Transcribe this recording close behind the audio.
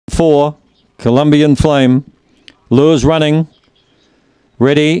4, Colombian Flame. Lures running.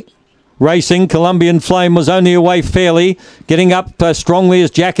 Ready. Racing. Colombian Flame was only away fairly. Getting up strongly is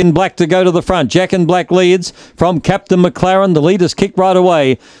Jack in Black to go to the front. Jack in Black leads from Captain McLaren. The leaders kick right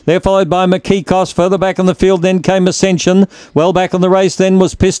away. They're followed by McKeekos. Further back in the field then came Ascension. Well back in the race then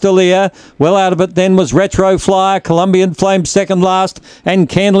was Pistolier. Well out of it then was Retro Flyer. Colombian Flame second last. And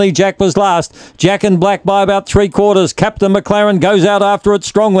Canley Jack was last. Jack in Black by about 3/4. Captain McLaren goes out after it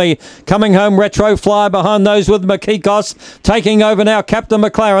strongly. Coming home Retro Flyer behind those with McKeekos. Taking over now Captain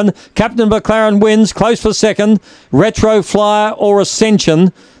McLaren. Captain McLaren wins, close for second. Retro Flyer or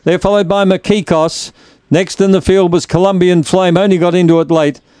Ascension. They're followed by McKeekos. Next in the field was Colombian Flame. Only got into it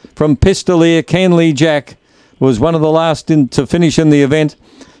late from Pistolier. Canley Jack was one of the last to finish in the event.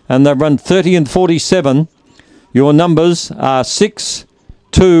 And they've run 30 and 47. Your numbers are 6,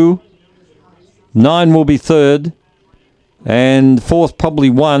 2, 9 will be third. And fourth probably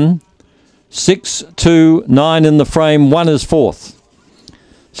 1. 6, 2, 9 in the frame. 1 is fourth.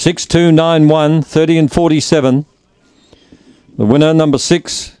 6291, 30 and 47. The winner, number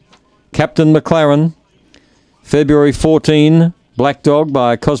 6, Captain McLaren. February 14, Black Dog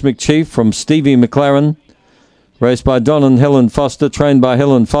by Cosmic Chief from Stevie McLaren. Raced by Don and Helen Foster, trained by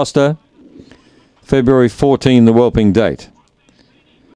Helen Foster. February 14, the whelping date.